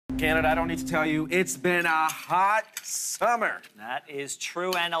Canada, I don't need to tell you, it's been a hot summer. That is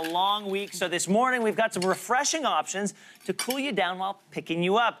true, and a long week. So this morning, we've got some refreshing options to cool you down while picking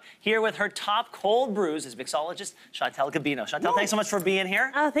you up. Here with her top cold brews is mixologist Chantelle Gabino. Chantelle, thanks so much for being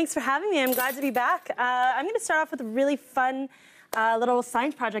here. Oh, thanks for having me. I'm glad to be back. I'm going to start off with a really fun little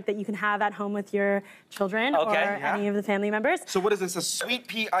science project that you can have at home with your children or any of the family members. So what is this, a sweet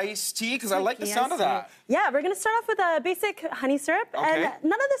pea iced tea? Because I like the sound of that. Yeah, we're going to start off with a basic honey syrup. And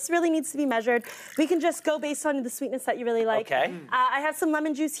none of this really needs to be measured. We can just go based on the sweetness that you really like. I have some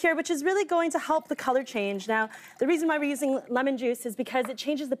lemon juice here, which is really going to help the color change. Now, the reason why we're using lemon juice is because it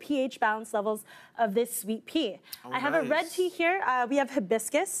changes the pH balance levels of this sweet pea. I have a red tea here. We have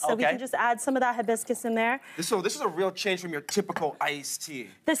hibiscus, so we can just add some of that hibiscus in there. So this is a real change from your typical iced tea.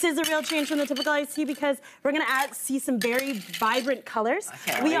 This is a real change from the typical iced tea because we're going to see some very vibrant colors.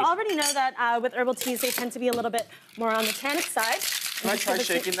 We already know that with herbal teas, they tend to be a little bit more on the tannic side. Can I try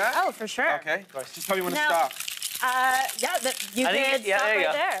shaking that? Oh, for sure. Okay, just tell me when to stop. You can stop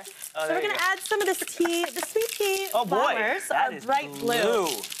right there. So we're going to add some of this tea, the sweet tea flowers are bright blue.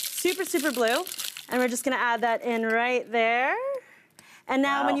 Super, super blue. And we're just going to add that in right there. And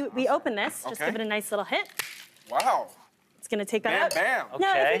now when we open this, just give it a nice little hit. Wow. It's going to take that out. Bam.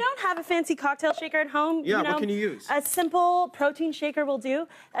 Now, if you don't have a fancy cocktail shaker at home, you know, what can you use? A simple protein shaker will do.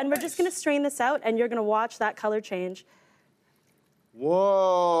 And we're just going to strain this out, and you're going to watch that color change.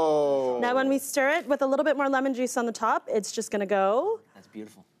 Whoa. Now, when we stir it with a little bit more lemon juice on the top, it's just going to go. That's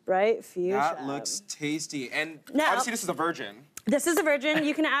beautiful. Bright fuchsia. That looks tasty. And obviously, this is a virgin. This is a virgin.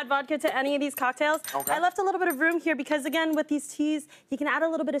 You can add vodka to any of these cocktails. I left a little bit of room here because, again, with these teas, you can add a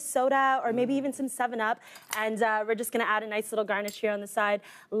little bit of soda or maybe even some 7-Up. And we're just going to add a nice little garnish here on the side.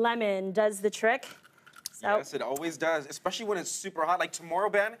 Lemon does the trick. So. Yes, it always does, especially when it's super hot. Like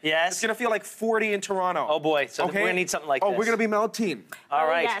tomorrow, Ben, it's going to feel like 40 in Toronto. Oh, boy. So we're going to need something like this. Oh, we're going to be melting. All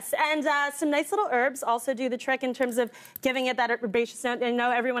right. Yes, and some nice little herbs also do the trick in terms of giving it that herbaceous note. I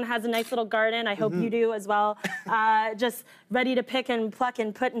know everyone has a nice little garden. I hope you do as well. Just ready to pick and pluck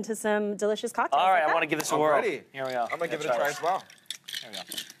and put into some delicious cocktails. All right, I want to give this a whirl. Ready. Here we go. I'm going to give it a try as well. There we go.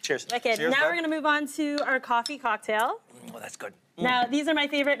 Cheers. Wicked. Cheers, now we're going to move on to our coffee cocktail. Oh, that's good. Now, these are my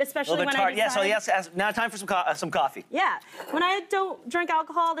favorite, especially when I decide... now time for some coffee. Yeah. When I don't drink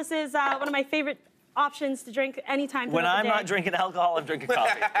alcohol, this is one of my favorite options to drink anytime throughout When I'm the day. not drinking alcohol, I'm drinking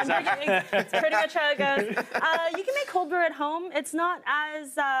coffee. It's pretty much how it goes. You can make cold brew at home. It's not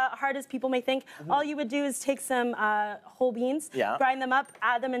as hard as people may think. All you would do is take some whole beans, grind them up,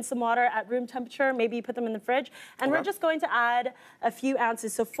 add them in some water at room temperature, maybe put them in the fridge, and we're just going to add a few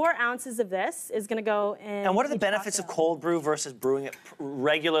ounces. So 4 ounces of this is going to go in. And what are the benefits of cold brew versus brewing it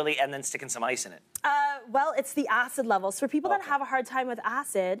regularly and then sticking some ice in it? Well, it's the acid levels. For people that have a hard time with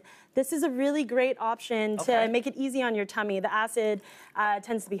acid, this is a really great option to make it easy on your tummy. The acid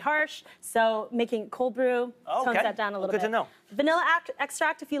tends to be harsh, so making cold brew tones that down a little bit. Good to know. Vanilla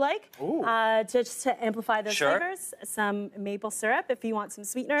extract if you like, just to amplify those flavors. Some maple syrup if you want some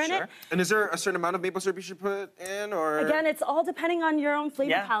sweetener in it. And is there a certain amount of maple syrup you should put in, or? Again, it's all depending on your own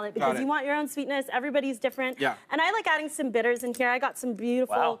flavor palette because you want your own sweetness. Everybody's different. And I like adding some bitters in here. I got some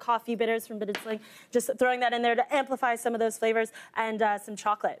beautiful coffee bitters from Bitters. Just throwing that in there to amplify some of those flavors and some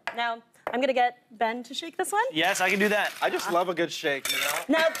chocolate. Now, I'm going to get Ben to shake this one. Yes, I can do that. I just love a good shake, you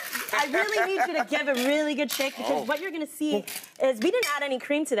know? Now, I really need you to give a really good shake because what you're going to see is we didn't add any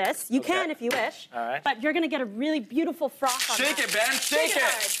cream to this. You can if you wish. But you're going to get a really beautiful froth on Shake it, Ben. Shake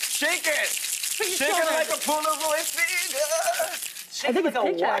it. Shake it. Shake it like a Polaroid finger. I think it's a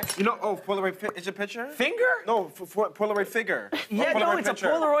picture. You know, Polaroid, is it a picture? Finger? No, Polaroid figure. Yeah, no, it's a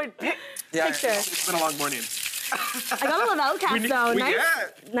Polaroid picture. It's been a long morning. I got a little outcast though.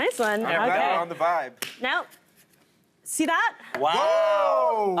 Nice one. On the vibe. Now, see that? Wow.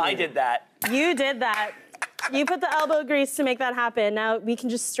 Whoa. I did that. You did that. You put the elbow grease to make that happen. Now we can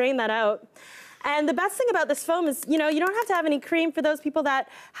just strain that out. And the best thing about this foam is, you know, you don't have to have any cream for those people that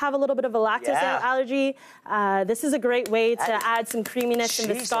have a little bit of a lactose allergy. This is a great way to add some creaminess and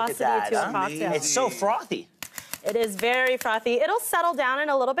viscosity to a cocktail. It's so frothy. It is very frothy. It'll settle down in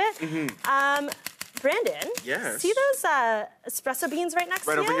a little bit. Brandon, see those espresso beans right next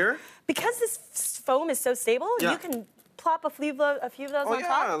to you? Right over here? Because this foam is so stable, you can plop a few of those on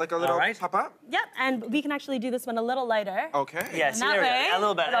top. Like a little pop-up? Yep, and we can actually do this one a little lighter. Okay. Yeah, see, there we go. A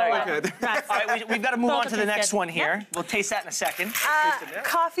little bit. There we go. All right, we've got to move on to the next one here. Yep. We'll taste that in a second.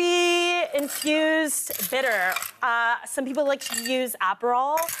 Coffee-infused bitter. Some people like to use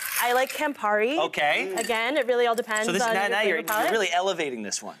Aperol. I like Campari. Okay. Again, it really all depends on now your you're palate. really elevating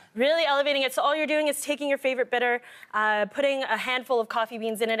this one. Really elevating it. So all you're doing is taking your favorite bitter, putting a handful of coffee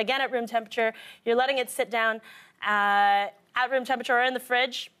beans in it, again at room temperature. You're letting it sit down at room temperature or in the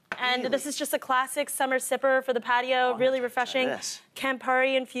fridge. And this is just a classic summer sipper for the patio, really refreshing.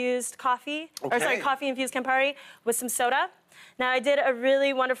 Campari-infused coffee, or sorry, coffee-infused Campari with some soda. Now, I did a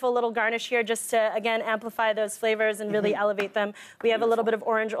really wonderful little garnish here just to, again, amplify those flavors and really elevate them. We have a little bit of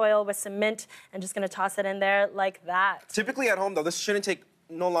orange oil with some mint, and just gonna toss it in there like that. Typically at home, though, this shouldn't take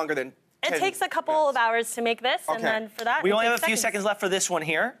no longer than 10 It takes a couple of hours to make this, and then for that, we only have a few seconds left for this one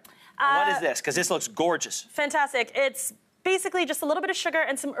here. What is this? Because this looks gorgeous. Fantastic. It's basically just a little bit of sugar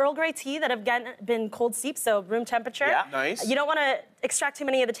and some Earl Grey tea that have been cold steeped, so room temperature. Yeah. Nice. You don't want to extract too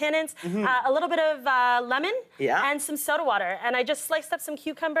many of the tannins. A little bit of lemon and some soda water. And I just sliced up some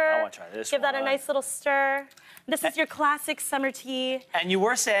cucumber. I want to try this Give that a nice little stir. This is your classic summer tea. And you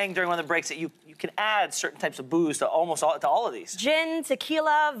were saying during one of the breaks that you can add certain types of booze to almost all of these. Gin,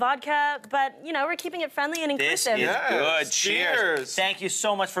 tequila, vodka, but you know, we're keeping it friendly and inclusive. This is good. Cheers. Thank you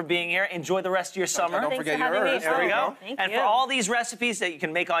so much for being here. Enjoy the rest of your summer. Don't forget yours. There we go. Thank and you. for all these recipes that you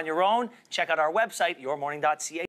can make on your own, check out our website, yourmorning.ca.